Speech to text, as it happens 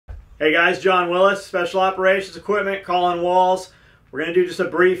Hey guys, John Willis, Special Operations Equipment, calling walls. We're going to do just a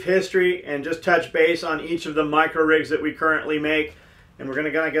brief history and just touch base on each of the micro rigs that we currently make. And we're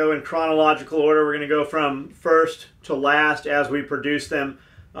going to go in chronological order. We're going to go from first to last as we produce them,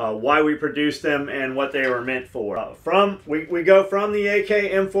 why we produce them, and what they were meant for. We go from the AK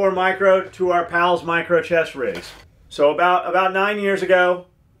M4 Micro to our PALS Micro chest rigs. So about 9 years ago,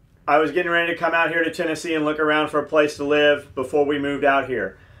 I was getting ready to come out here to Tennessee and look around for a place to live before we moved out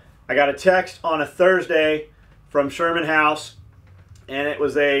here. I got a text on a Thursday from Sherman House, and it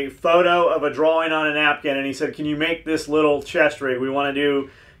was a photo of a drawing on a napkin, and he said, can you make this little chest rig?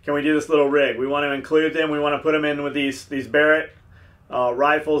 Can we do this little rig? We want to include them. We want to put them in with these Barrett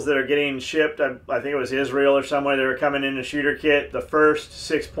rifles that are getting shipped. I think it was Israel or somewhere. They were coming in a shooter kit, the first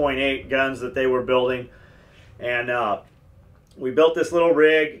 6.8 guns that they were building. And we built this little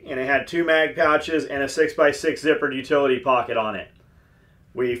rig, and it had 2 mag pouches and a 6x6 zippered utility pocket on it.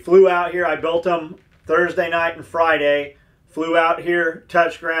 We flew out here. I built them Thursday night and Friday. Flew out here,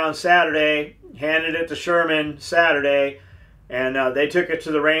 touched ground Saturday, handed it to Sherman Saturday, and they took it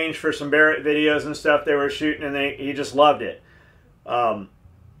to the range for some Barrett videos and stuff they were shooting, and he just loved it.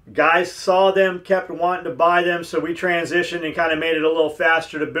 Guys saw them, kept wanting to buy them, so we transitioned and kind of made it a little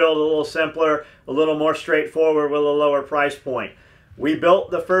faster to build, a little simpler, a little more straightforward with a lower price point. We built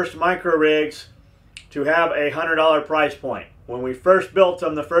the first micro rigs to have a $100 price point. When we first built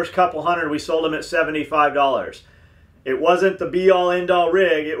them, the first couple hundred, we sold them at $75. It wasn't the be-all, end-all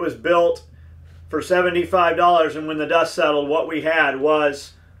rig. It was built for $75, and when the dust settled, what we had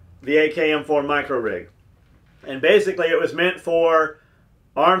was the AK M4 micro rig. And basically, it was meant for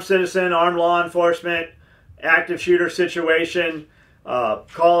armed citizen, armed law enforcement, active shooter situation,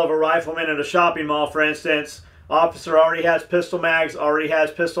 call of a rifleman at a shopping mall, for instance. Officer already has pistol mags, already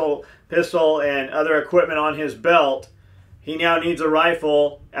has pistol and other equipment on his belt. He now needs a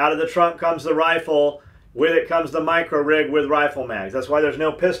rifle. Out of the trunk comes the rifle. With it comes the micro rig with rifle mags. That's why there's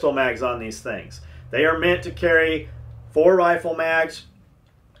no pistol mags on these things. They are meant to carry 4 rifle mags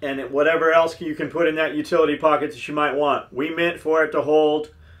and whatever else you can put in that utility pocket that you might want. We meant for it to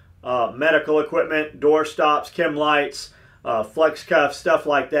hold medical equipment, door stops, chem lights, flex cuffs, stuff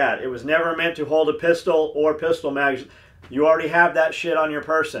like that. It was never meant to hold a pistol or pistol mags. You already have that shit on your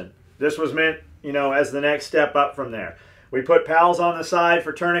person. This was meant, you know, as the next step up from there. We put PALs on the side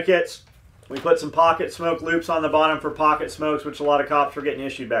for tourniquets. We put some pocket smoke loops on the bottom for pocket smokes, which a lot of cops were getting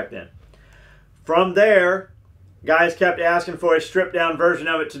issued back then. From there, guys kept asking for a stripped down version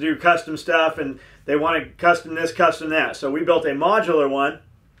of it to do custom stuff, and they wanted custom this, custom that. So we built a modular one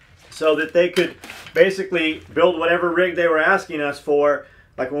so that they could basically build whatever rig they were asking us for.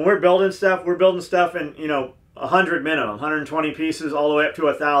 Like when we're building stuff in, you know, 100 minimum, 120 pieces all the way up to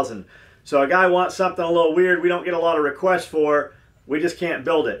 1,000. So a guy wants something a little weird we don't get a lot of requests for, we just can't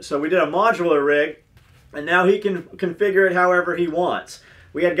build it. So we did a modular rig, and now he can configure it however he wants.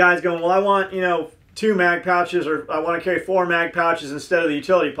 We had guys going, well, I want, you know, 2 mag pouches, or I want to carry 4 mag pouches instead of the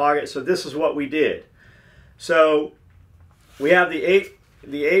utility pocket, so this is what we did. So we have the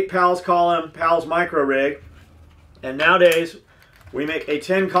 8 PALS column, PALS micro rig, and nowadays we make a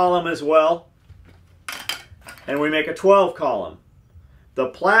 10 column as well, and we make a 12 column. The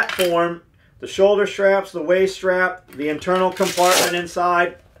platform, the shoulder straps, the waist strap, the internal compartment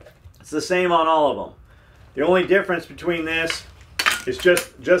inside, it's the same on all of them. The only difference between this is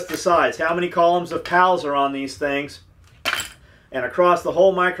just the size. How many columns of PALs are on these things. And across the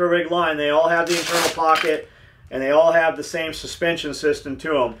whole micro rig line, they all have the internal pocket, and they all have the same suspension system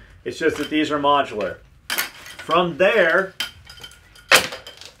to them. It's just that these are modular. From there,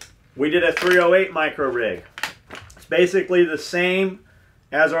 we did a 308 micro rig. It's basically the same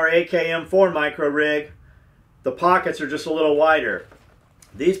as our AK M4 micro rig. The pockets are just a little wider.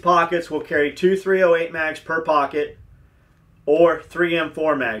 These pockets will carry 2 308 mags per pocket or 3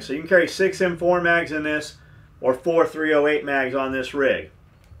 M4 mags. So you can carry 6 M4 mags in this or 4 308 mags on this rig.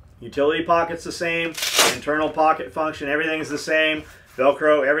 Utility pocket's the same, internal pocket function, everything's the same,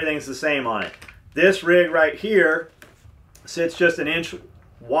 Velcro, everything's the same on it. This rig right here sits just an inch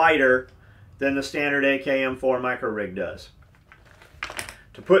wider than the standard AK M4 micro rig does.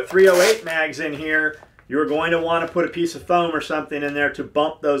 To put 308 mags in here, you're going to want to put a piece of foam or something in there to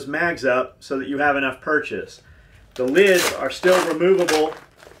bump those mags up so that you have enough purchase. The lids are still removable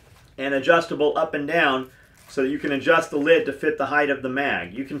and adjustable up and down so that you can adjust the lid to fit the height of the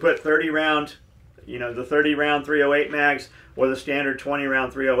mag. You can put 30 round, you know, the 30 round 308 mags or the standard 20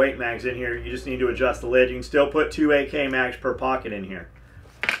 round 308 mags in here. You just need to adjust the lid. You can still put 2 AK mags per pocket in here.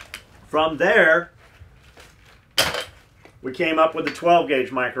 From there, we came up with the 12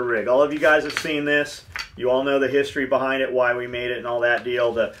 gauge micro rig. All of you guys have seen this. You all know the history behind it, why we made it and all that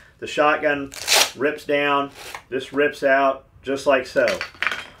deal. The shotgun rips down, this rips out, just like so.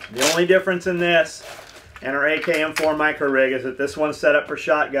 The only difference in this and our AK-M4 micro rig is that this one's set up for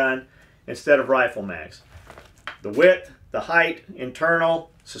shotgun instead of rifle mags. The width, the height, internal,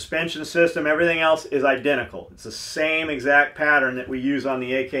 suspension system, everything else is identical. It's the same exact pattern that we use on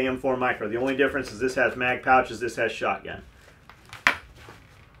the AK-M4 micro. The only difference is this has mag pouches, this has shotgun.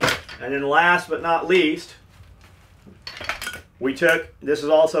 And then last but not least, we took, this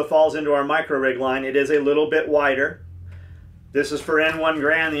also falls into our micro rig line. It is a little bit wider. This is for N1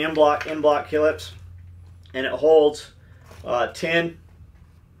 Grand, the in-block clips, and it holds 10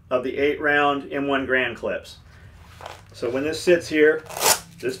 of the 8-round M1 Grand clips. So when this sits here,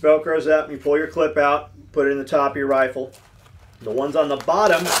 this Velcros up, you pull your clip out, put it in the top of your rifle. The ones on the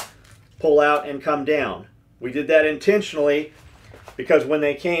bottom pull out and come down. We did that intentionally because when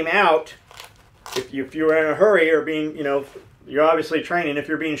they came out, if you were in a hurry or being, you're obviously training, if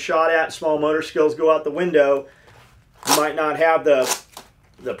you're being shot at, small motor skills go out the window, you might not have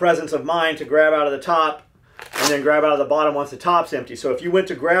the presence of mind to grab out of the top and then grab out of the bottom once the top's empty. So if you went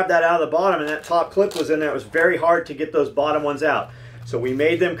to grab that out of the bottom and that top clip was in there, it was very hard to get those bottom ones out. So we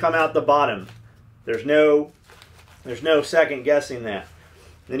made them come out the bottom. There's no second guessing that.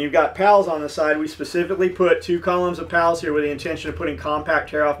 Then you've got PALs on the side. We specifically put 2 columns of PALs here with the intention of putting compact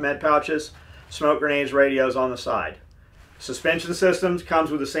tear-off med pouches, smoke grenades, radios on the side. Suspension systems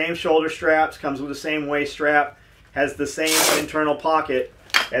comes with the same shoulder straps, comes with the same waist strap, has the same internal pocket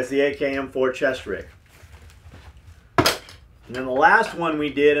as the AK-M4 chest rig. And then the last one we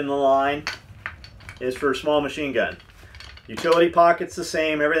did in the line is for a small machine gun. Utility pocket's the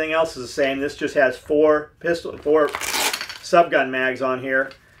same, everything else is the same. This just has 4 subgun mags on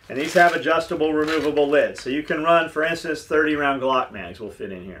here, and these have adjustable, removable lids. So you can run, for instance, 30-round Glock mags will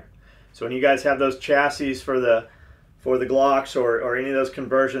fit in here. So when you guys have those chassis for the Glocks or any of those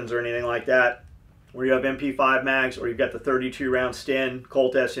conversions or anything like that, where you have MP5 mags or you've got the 32-round Sten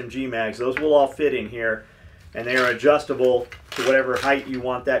Colt SMG mags, those will all fit in here, and they are adjustable to whatever height you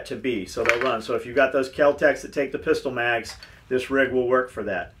want that to be. So they'll run. So if you've got those Kel-Tecs that take the pistol mags, this rig will work for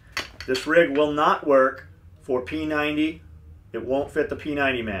that. This rig will not work for P90. It won't fit the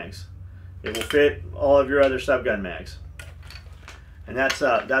P90 mags. It will fit all of your other subgun mags. And that's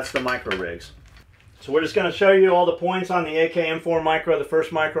the micro rigs. So we're just going to show you all the points on the AK-M4 micro, the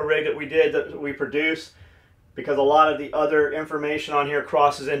first micro rig that we did, that we produced, because a lot of the other information on here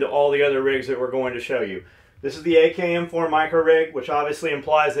crosses into all the other rigs that we're going to show you. This is the AK-M4 micro rig, which obviously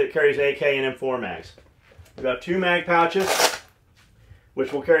implies that it carries AK and M4 mags. We've got 2 mag pouches,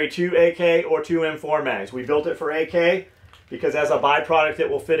 which will carry 2 AK or 2 M4 mags. We built it for AK because as a byproduct it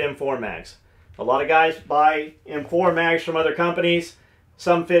will fit M4 mags. A lot of guys buy M4 mags from other companies.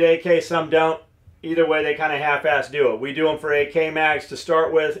 Some fit AK, some don't. Either way, they kind of half-ass do it. We do them for AK mags to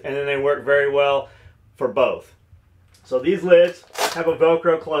start with, and then they work very well for both. So these lids have a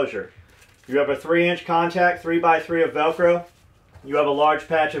Velcro closure. You have a 3-inch contact, 3x3 of Velcro. You have a large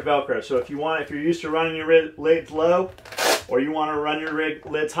patch of Velcro. So if you're used to running your lids low, or you want to run your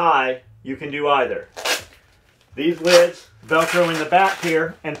lids high, you can do either. These lids Velcro in the back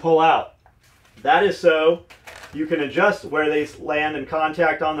here and pull out. That is so you can adjust where they land and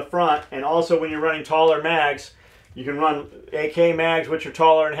contact on the front, and also when you're running taller mags, you can run AK mags which are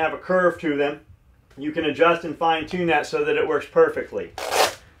taller and have a curve to them. You can adjust and fine-tune that so that it works perfectly.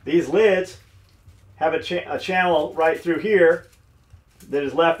 These lids have a channel right through here that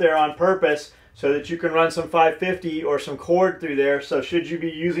is left there on purpose so that you can run some 550 or some cord through there. So should you be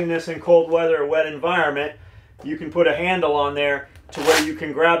using this in cold weather or wet environment, you can put a handle on there to where you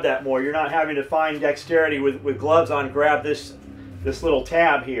can grab that more. You're not having to find dexterity with gloves on, grab this little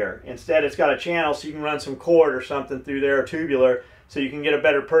tab here. Instead, it's got a channel so you can run some cord or something through there, or tubular, so you can get a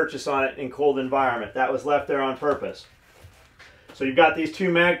better purchase on it in cold environment. That was left there on purpose. So you've got these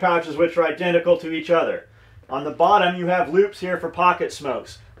 2 mag pouches which are identical to each other. On the bottom you have loops here for pocket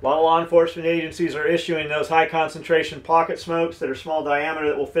smokes. A lot of law enforcement agencies are issuing those high concentration pocket smokes that are small diameter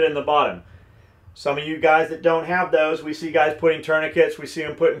that will fit in the bottom. Some of you guys that don't have those, we see guys putting tourniquets, we see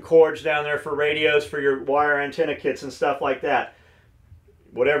them putting cords down there for radios, for your wire antenna kits and stuff like that.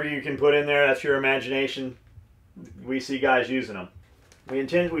 Whatever you can put in there, that's your imagination. We see guys using them.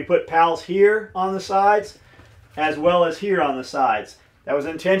 We put PALs here on the sides as well as here on the sides. That was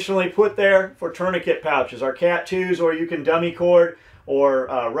intentionally put there for tourniquet pouches, our Cat 2s, or you can dummy cord or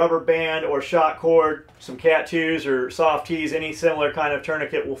rubber band or shot cord, some Cat 2s or soft tees, any similar kind of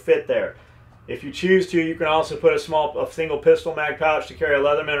tourniquet will fit there. If you choose to, you can also put a single pistol mag pouch to carry a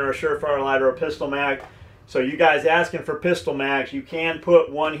Leatherman or a Surefire light or a pistol mag. So you guys asking for pistol mags, you can put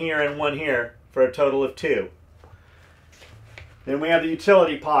one here and one here. for a total of 2. Then we have the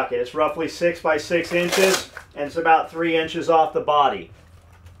utility pocket. It's roughly 6 by 6 inches, and it's about 3 inches off the body.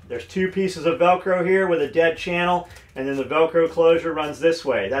 There's 2 pieces of Velcro here with a dead channel, and then the Velcro closure runs this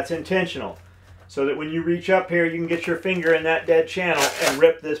way. That's intentional, so that when you reach up here, you can get your finger in that dead channel and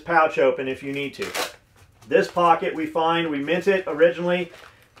rip this pouch open if you need to. This pocket we meant it originally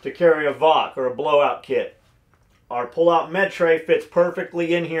to carry a VOC or a blowout kit. Our pull-out med tray fits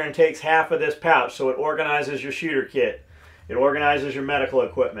perfectly in here and takes half of this pouch, so it organizes your shooter kit. It organizes your medical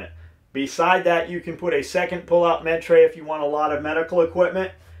equipment. Beside that, you can put a second pull-out med tray if you want a lot of medical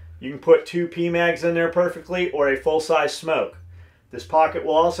equipment. You can put 2 PMags in there perfectly, or a full-size smoke. This pocket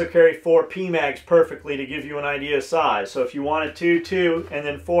will also carry 4 PMags perfectly to give you an idea of size. So if you wanted 2, and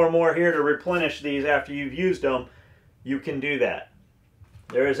then 4 more here to replenish these after you've used them, you can do that.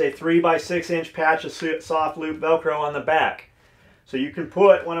 There is a 3 by 6 inch patch of soft loop Velcro on the back. So you can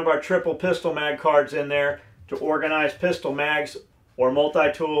put one of our triple pistol mag cards in there to organize pistol mags or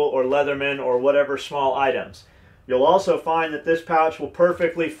multi-tool or Leatherman or whatever small items. You'll also find that this pouch will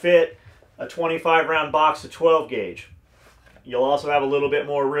perfectly fit a 25 round box of 12 gauge. You'll also have a little bit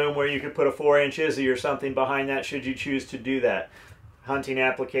more room where you could put a 4-inch Izzy or something behind that should you choose to do that. Hunting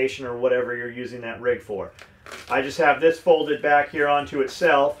application or whatever you're using that rig for. I just have this folded back here onto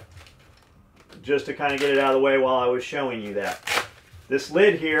itself just to kind of get it out of the way while I was showing you that. This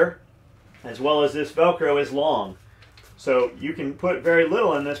lid here, as well as this Velcro, is long. So you can put very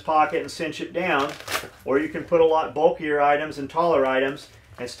little in this pocket and cinch it down, or you can put a lot bulkier items and taller items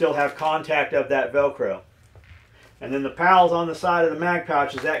and still have contact of that Velcro. And then the pals on the side of the mag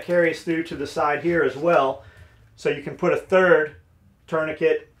pouches, that carries through to the side here as well. So you can put a third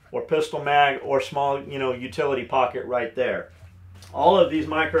tourniquet or pistol mag or small, utility pocket right there. All of these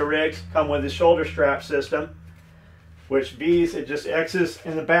micro rigs come with the shoulder strap system, which it just X's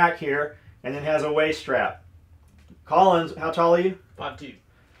in the back here and then has a waist strap. Colin's, how tall are you? 5'2".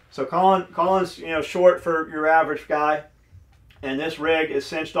 So Colin's short for your average guy, and this rig is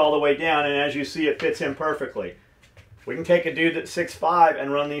cinched all the way down, and as you see, it fits him perfectly. We can take a dude that's 6'5"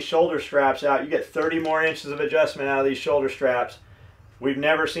 and run these shoulder straps out. You get 30 more inches of adjustment out of these shoulder straps. We've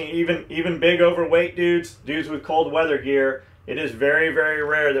never seen, even big overweight dudes with cold weather gear, it is very, very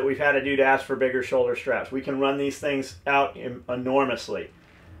rare that we've had a dude ask for bigger shoulder straps. We can run these things out enormously.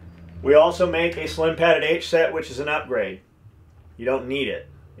 We also make a slim padded H set, which is an upgrade. You don't need it.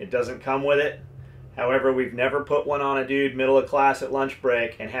 It doesn't come with it. However, we've never put one on a dude middle of class at lunch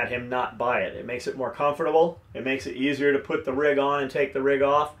break and had him not buy it. It makes it more comfortable. It makes it easier to put the rig on and take the rig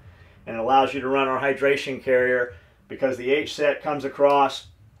off. And it allows you to run our hydration carrier because the H set comes across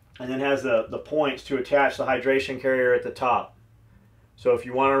and then has the points to attach the hydration carrier at the top. So if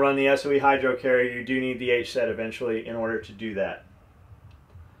you want to run the SOE hydro carrier, you do need the H set eventually in order to do that.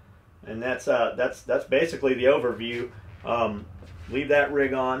 And that's basically the overview. Leave that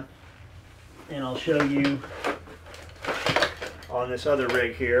rig on, and I'll show you on this other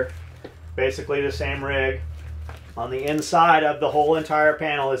rig here. Basically the same rig. On the inside of the whole entire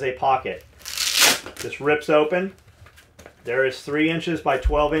panel is a pocket. This rips open. There is 3 inches by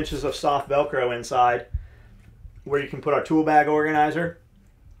 12 inches of soft Velcro inside, where you can put our tool bag organizer,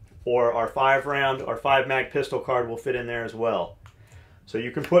 or our 5-round or 5-mag pistol card will fit in there as well. So you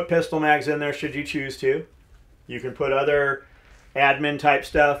can put pistol mags in there should you choose to. You can put other admin type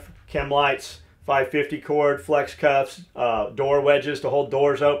stuff, chem lights, 550 cord, flex cuffs, door wedges to hold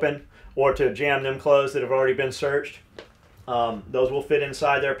doors open or to jam them closed that have already been searched. Those will fit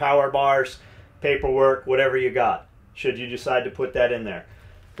inside there, power bars, paperwork, whatever you got, should you decide to put that in there.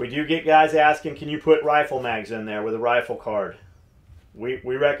 We do get guys asking, can you put rifle mags in there with a rifle card? We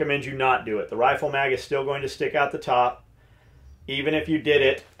recommend you not do it. The rifle mag is still going to stick out the top. Even if you did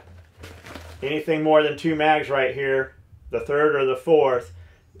it, anything more than 2 mags right here, the 3rd or the 4th,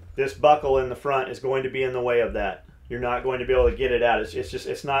 this buckle in the front is going to be in the way of that. You're not going to be able to get it out.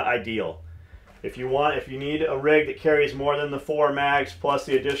 It's not ideal. If you need a rig that carries more than the 4 mags plus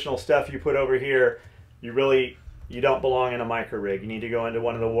the additional stuff you put over here, you don't belong in a micro rig. You need to go into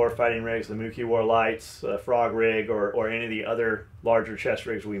one of the warfighting rigs, the Mookie War Lights, Frog rig, or any of the other larger chest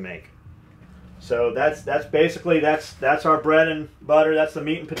rigs we make. So that's basically our bread and butter. That's the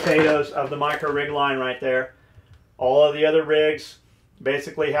meat and potatoes of the micro rig line right there. All of the other rigs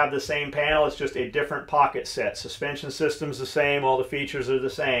basically have the same panel. It's just a different pocket set. Suspension system's the same. All the features are the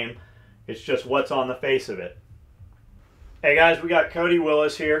same. It's just what's on the face of it. Hey guys, we got Cody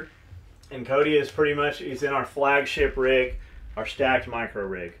Willis here, and Cody is he's in our flagship rig, our stacked micro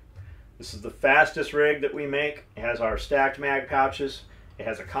rig. This is the fastest rig that we make. It has our stacked mag pouches. It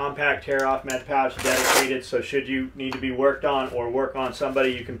has a compact tear-off med pouch dedicated, so should you need to be worked on or work on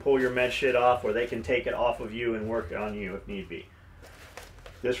somebody, you can pull your med shit off, or they can take it off of you and work it on you if need be.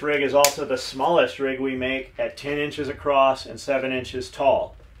 This rig is also the smallest rig we make at 10 inches across and 7 inches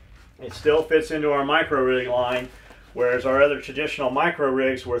tall. It still fits into our micro rig line, whereas our other traditional micro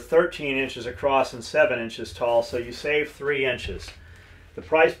rigs were 13 inches across and 7 inches tall, so you save 3 inches. The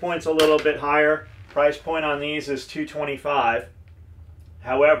price point's a little bit higher. Price point on these is $225.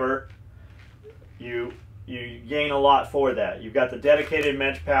 However, you gain a lot for that. You've got the dedicated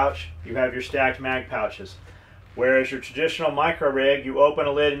med pouch, you have your stacked mag pouches. Whereas your traditional micro rig, you open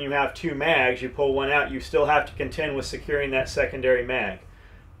a lid and you have 2 mags, you pull one out, you still have to contend with securing that secondary mag.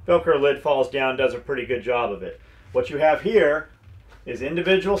 Velcro lid falls down, does a pretty good job of it. What you have here is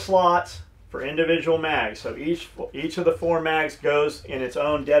individual slots for individual mags. So each of the 4 mags goes in its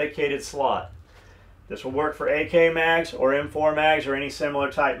own dedicated slot. This will work for AK mags or M4 mags or any similar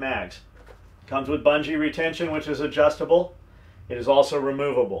type mags. Comes with bungee retention, which is adjustable. It is also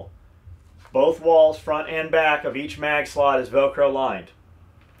removable. Both walls, front and back, of each mag slot is Velcro lined,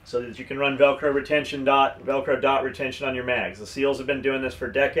 so that you can run Velcro dot retention on your mags. The SEALs have been doing this for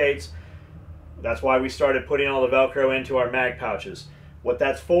decades. That's why we started putting all the Velcro into our mag pouches. What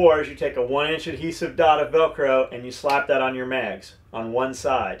that's for is you take a 1-inch adhesive dot of Velcro and you slap that on your mags on one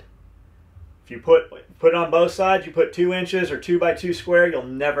side. If you put it on both sides, you put 2 inches or 2x2 square, you'll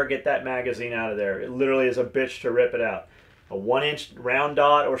never get that magazine out of there. It literally is a bitch to rip it out. A 1-inch round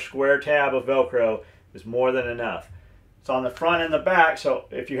dot or square tab of Velcro is more than enough. It's on the front and the back, so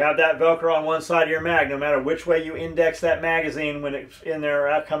if you have that Velcro on one side of your mag, no matter which way you index that magazine when it's in there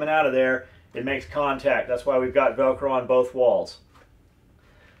or coming out of there, it makes contact. That's why we've got Velcro on both walls.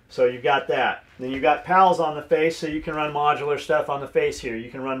 So you've got that. Then you've got pals on the face, so you can run modular stuff on the face here. You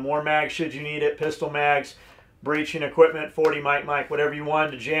can run more mags should you need it, pistol mags, breaching equipment, 40 mic, whatever you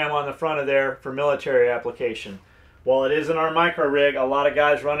wanted to jam on the front of there for military application. While it isn't our micro rig, a lot of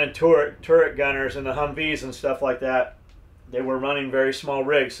guys running turret gunners and the Humvees and stuff like that, they were running very small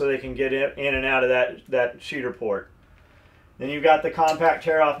rigs so they can get in and out of that shooter port. Then you've got the compact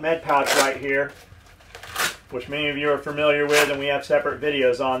tear-off med pouch right here, which many of you are familiar with, and we have separate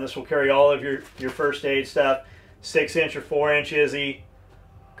videos on. This will carry all of your first aid stuff, 6-inch or 4-inch Izzy,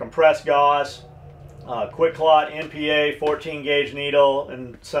 compressed gauze, quick clot, NPA, 14 gauge needle,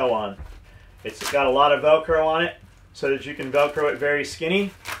 and so on. It's got a lot of Velcro on it, so that you can Velcro it very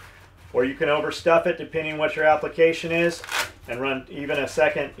skinny, or you can overstuff it depending what your application is, and run even a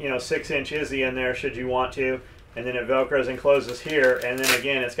second, 6-inch Izzy in there should you want to, and then it Velcros and closes here, and then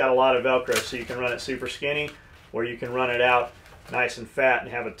again it's got a lot of Velcro, so you can run it super skinny, or you can run it out nice and fat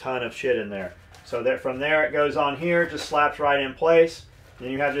and have a ton of shit in there. So that from there it goes on here, just slaps right in place. Then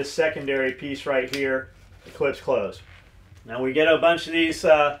you have this secondary piece right here, the clips close. Now we get a bunch of these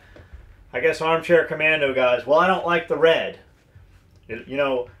I guess armchair commando guys, well, I don't like the red.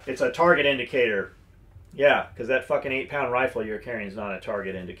 It's a target indicator. Yeah, because that fucking 8-pound rifle you're carrying is not a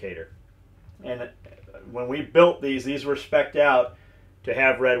target indicator. And when we built these were spec'd out to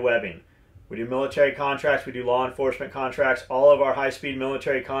have red webbing. We do military contracts, we do law enforcement contracts. All of our high-speed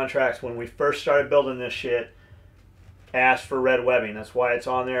military contracts, when we first started building this shit, asked for red webbing. That's why it's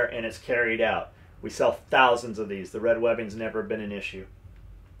on there and it's carried out. We sell thousands of these. The red webbing's never been an issue.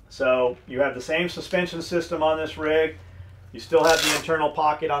 So you have the same suspension system on this rig. You still have the internal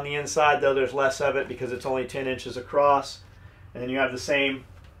pocket on the inside, though there's less of it because it's only 10 inches across. And then you have the same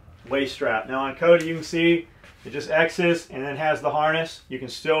waist strap. Now on Cody you can see it just X's and then has the harness. You can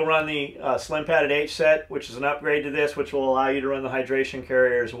still run the slim padded H set, which is an upgrade to this, which will allow you to run the hydration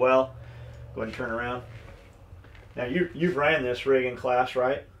carrier as well. Go ahead and turn around. Now you've ran this rig in class,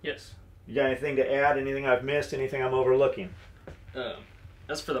 right? Yes. You got anything to add? Anything I've missed? Anything I'm overlooking?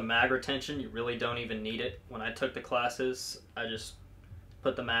 As for the mag retention, you really don't even need it. When I took the classes, I just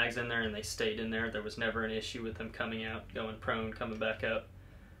put the mags in there and they stayed in there. There was never an issue with them coming out, going prone, coming back up.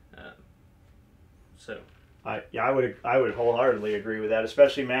 I would wholeheartedly agree with that,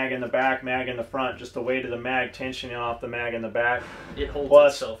 especially mag in the back, mag in the front. Just the weight of the mag tensioning off the mag in the back. It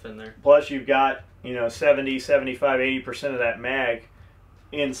holds itself in there. Plus you've got 70, 75, 80% of that mag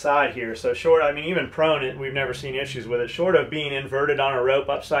inside here. So short, I mean, even prone, we've never seen issues with it. Short of being inverted on a rope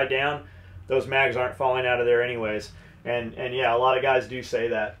upside down, those mags aren't falling out of there anyways. And yeah, a lot of guys do say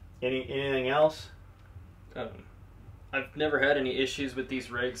that. Anything else? I've never had any issues with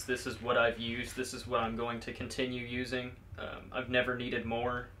these rigs. This is what I've used. This is what I'm going to continue using. I've never needed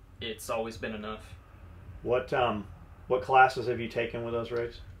more. It's always been enough. What classes have you taken with those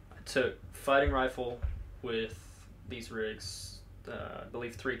rigs? I took fighting rifle with these rigs, I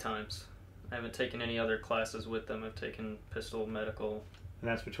believe 3 times. I haven't taken any other classes with them. I've taken pistol, medical, And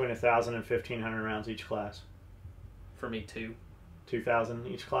that's between 1,000 and 1,500 rounds each class. For me, 2. 2,000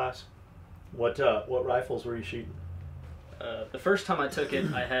 each class. What rifles were you shooting? The first time I took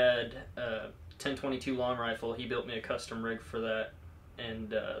it, I had a 10-22 long rifle. He built me a custom rig for that.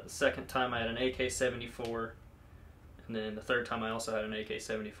 And the second time I had an AK-74. And then the third time I also had an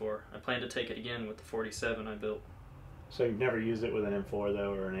AK-74. I plan to take it again with the 47 I built. So you've never used it with an M4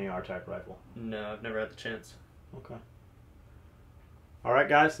 though, or an AR type rifle? No, I've never had the chance. Okay. All right,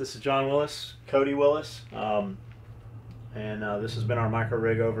 guys, this is John Willis, Cody Willis, and this has been our micro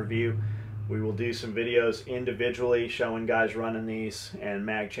rig overview. We will do some videos individually showing guys running these and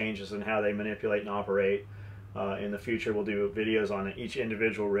mag changes and how they manipulate and operate. In the future, we'll do videos on each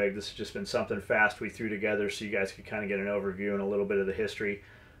individual rig. This has just been something fast we threw together so you guys could kind of get an overview and a little bit of the history.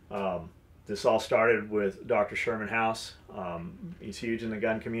 This all started with Dr. Sherman House. He's huge in the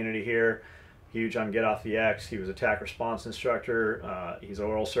gun community here. Huge on Get Off the X. He was attack response instructor. He's an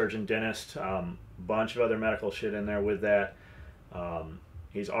oral surgeon, dentist, bunch of other medical shit in there with that.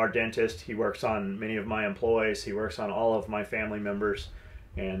 He's our dentist. He works on many of my employees. He works on all of my family members,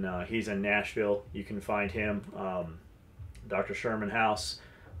 and he's in Nashville. You can find him, Dr. Sherman House,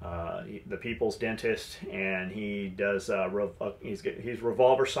 the People's Dentist, and he does he's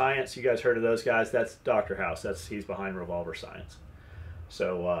Revolver Science. You guys heard of those guys? That's Dr. House. He's behind Revolver Science.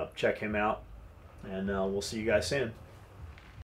 So check him out. And we'll see you guys soon.